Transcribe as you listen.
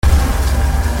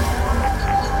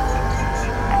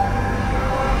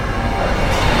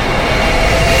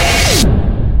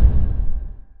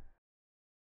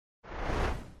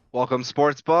Welcome,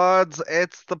 sports buds.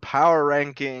 It's the power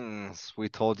rankings. We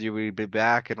told you we'd be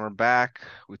back, and we're back.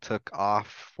 We took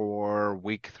off for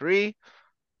week three,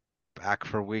 back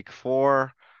for week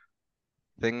four.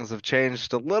 Things have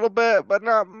changed a little bit, but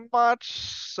not much.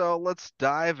 So let's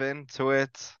dive into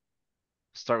it.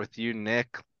 Start with you,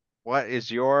 Nick. What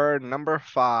is your number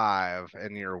five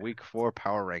in your week four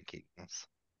power rankings?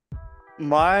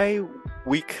 My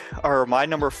my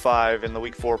number five in the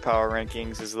week four power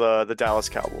rankings is the Dallas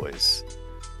Cowboys.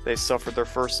 They suffered their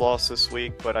first loss this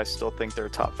week, but I still think they're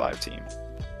a top five team.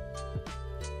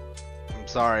 I'm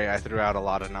sorry I threw out a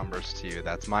lot of numbers to you.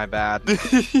 That's my bad.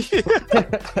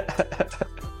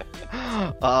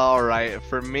 All right,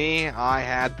 for me, I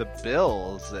had the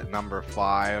Bills at number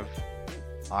five.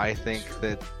 I think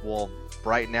that, well,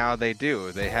 right now they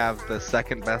do. They have the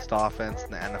second best offense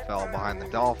in the NFL behind the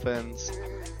Dolphins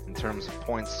in terms of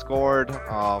points scored.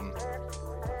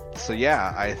 So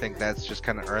yeah, I think that's just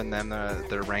kind of earned them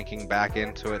their ranking back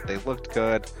into it. They looked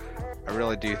good. I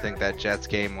really do think that Jets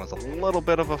game was a little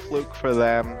bit of a fluke for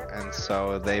them, and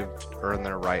so they've earned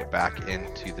their right back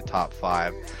into the top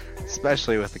five,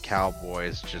 especially with the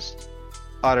Cowboys just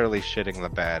utterly shitting the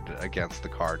bed against the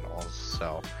Cardinals.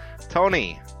 So,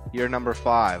 Tony, you're number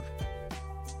five.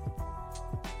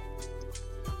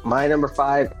 My number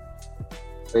five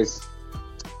is,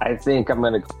 I think I'm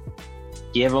going to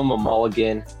give them a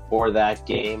mulligan for that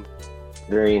game,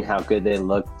 considering how good they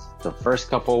looked the first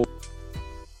couple.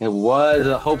 It was,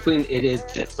 hopefully it is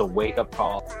just a wake-up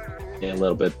call and a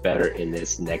little bit better in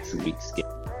this next week's game.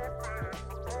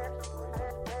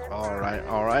 All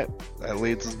right. That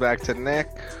leads us back to Nick.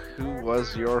 Who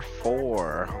was your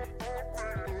four?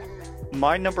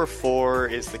 My number four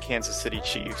is the Kansas City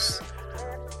Chiefs.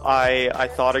 I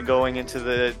thought of going into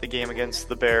the game against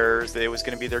the Bears that it was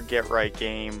going to be their get-right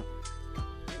game.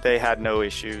 They had no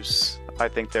issues. I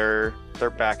think they're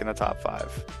back in the top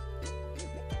five.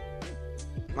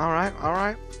 All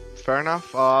right. Fair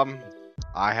enough.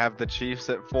 I have the Chiefs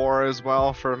at four as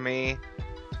well for me.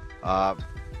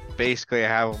 Basically, I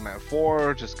have them at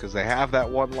four just because they have that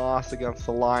one loss against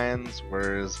the Lions,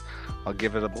 whereas I'll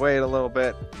give it away a little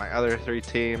bit. My other three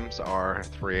teams are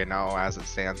 3-0 as it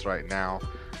stands right now.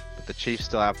 But the Chiefs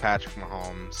still have Patrick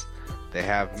Mahomes. They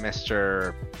have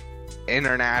Mr.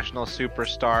 International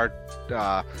Superstar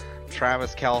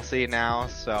Travis Kelce now.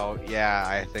 So, yeah,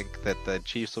 I think that the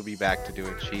Chiefs will be back to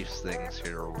doing Chiefs things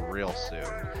here real soon,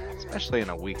 especially in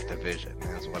a weak division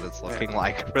is what it's looking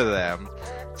like for them.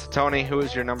 So, Tony, who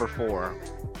is your number four?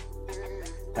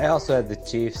 I also had the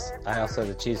Chiefs.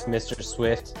 Mr.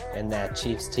 Swift, and that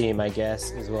Chiefs team, I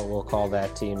guess, is what we'll call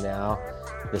that team now.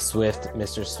 The Swift,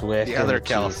 Mr. Swift. The other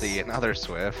Kelce, another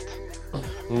Swift.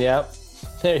 Yep.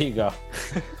 There you go.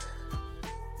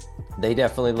 They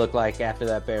definitely look like after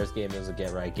that Bears game, it was a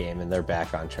get-right game, and they're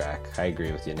back on track. I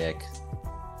agree with you, Nick.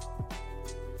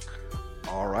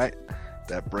 All right.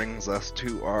 That brings us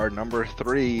to our number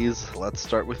threes. Let's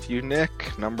start with you,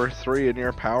 Nick. Number three in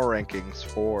your power rankings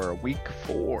for week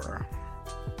four.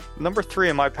 Number three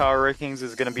in my power rankings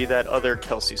is going to be that other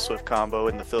Kelce Swift combo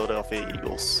in the Philadelphia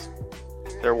Eagles.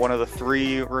 They're one of the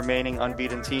three remaining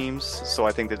unbeaten teams, so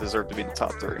I think they deserve to be in the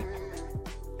top three.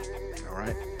 All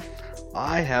right.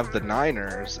 I have the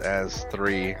Niners as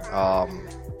three.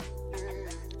 I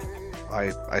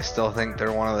still think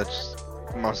they're one of the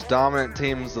most dominant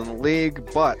teams in the league,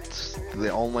 but the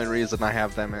only reason I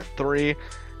have them at three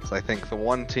is I think the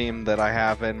one team that I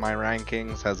have in my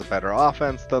rankings has a better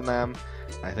offense than them.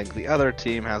 I think the other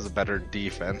team has a better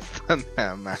defense than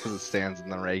them as it stands in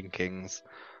the rankings.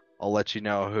 I'll let you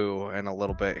know who in a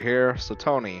little bit here. So,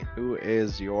 Tony, who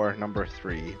is your number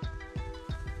three?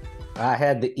 I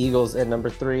had the Eagles at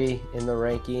number three in the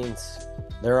rankings.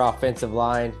 Their offensive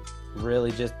line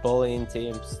really just bullying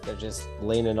teams. They're just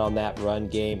leaning on that run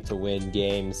game to win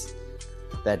games.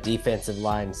 That defensive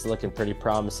line is looking pretty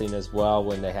promising as well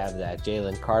when they have that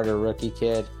Jalen Carter rookie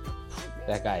kid.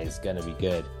 That guy is going to be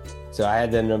good. So I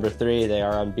had them number three. They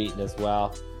are unbeaten as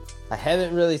well. I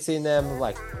haven't really seen them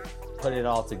put it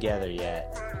all together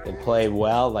yet and play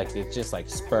well. It's just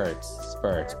spurts.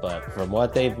 But from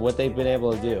what they've been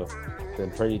able to do, it's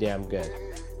been pretty damn good.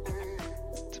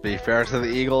 To be fair to the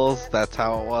Eagles, that's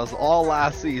how it was all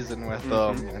last season with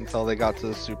them until they got to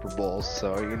the Super Bowls.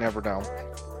 So you never know.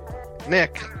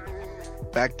 Nick,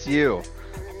 back to you.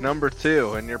 Number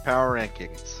two in your power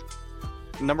rankings.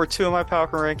 Number two in my power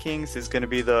rankings is going to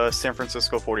be the San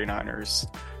Francisco 49ers.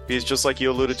 Because just like you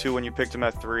alluded to when you picked them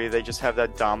at three, they just have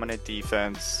that dominant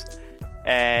defense.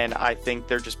 And I think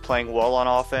they're just playing well on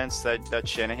offense, that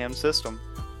Shanahan system.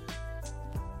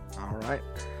 All right.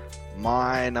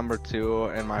 My number 2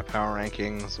 in my power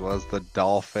rankings was the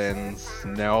Dolphins.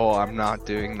 No, I'm not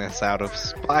doing this out of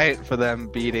spite for them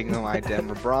beating my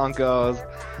Denver Broncos.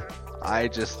 I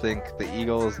just think the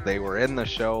Eagles, they were in the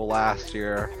show last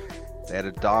year. They had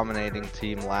a dominating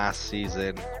team last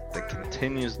season that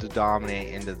continues to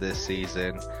dominate into this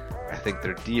season. I think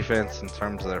their defense in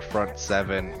terms of their front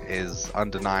seven is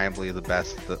undeniably the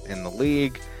best in the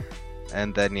league.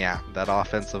 And then, yeah, that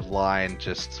offensive line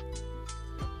just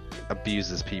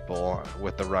abuses people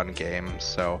with the run game.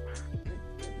 So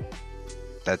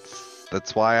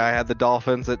that's why I had the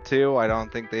Dolphins at 2. I don't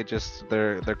think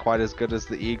they're quite as good as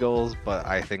the Eagles, but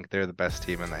I think they're the best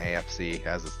team in the AFC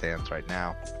as it stands right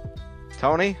now.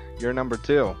 Tony, you're number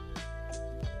 2.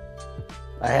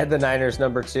 I had the Niners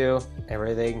number 2.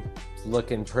 Everything's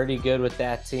looking pretty good with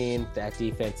that team. That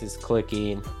defense is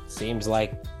clicking. Seems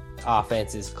like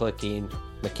offense is clicking.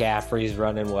 McCaffrey's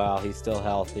running well. He's still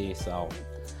healthy. So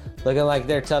looking like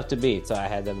they're tough to beat. So I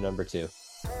had them number 2.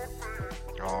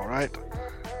 All right.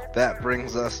 That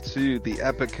brings us to the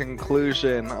epic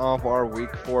conclusion of our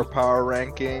Week 4 power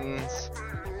rankings.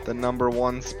 The number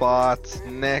 1 spot,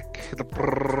 Nick,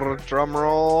 drum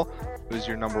roll. Who's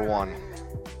your number 1?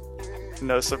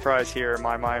 No surprise here,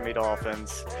 my Miami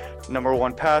Dolphins. Number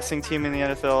 1 passing team in the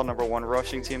NFL, number 1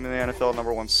 rushing team in the NFL,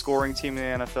 number 1 scoring team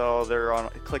in the NFL. They're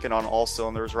clicking on all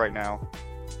cylinders right now.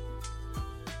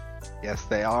 Yes,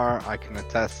 they are. I can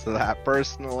attest to that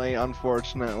personally,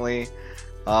 unfortunately.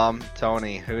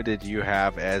 Tony, who did you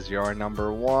have as your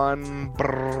number 1?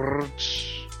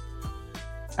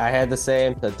 I had the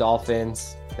same, the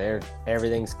Dolphins.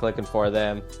 Everything's clicking for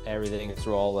them. Everything's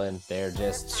rolling. They're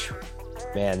just,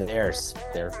 man, they're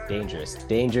dangerous.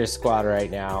 Dangerous squad right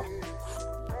now.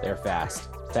 They're fast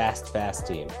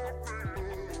team.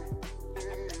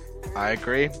 I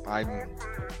agree. I'm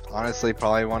honestly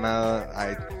probably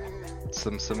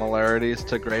some similarities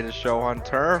to Greatest Show on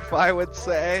Turf, I would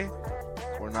say.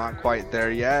 We're not quite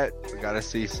there yet. We got to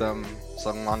see some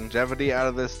longevity out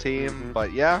of this team,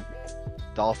 but yeah,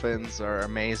 Dolphins are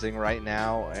amazing right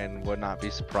now, and would not be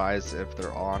surprised if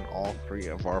they're on all 3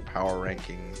 of our power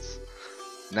rankings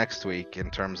next week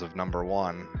in terms of number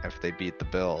 1 if they beat the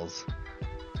Bills.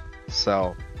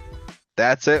 So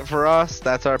that's it for us.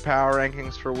 That's our power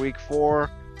rankings for Week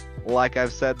 4. Like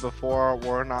I've said before,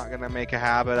 we're not going to make a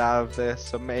habit out of this,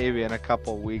 so maybe in a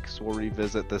couple weeks we'll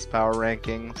revisit this power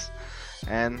rankings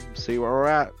and see where we're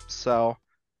at. So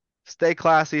stay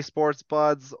classy, sports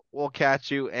buds. We'll catch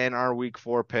you in our Week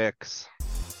 4 picks.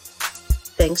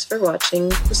 Thanks for watching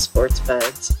the Sports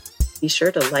Buds. Be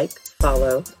sure to like,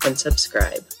 follow, and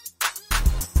subscribe.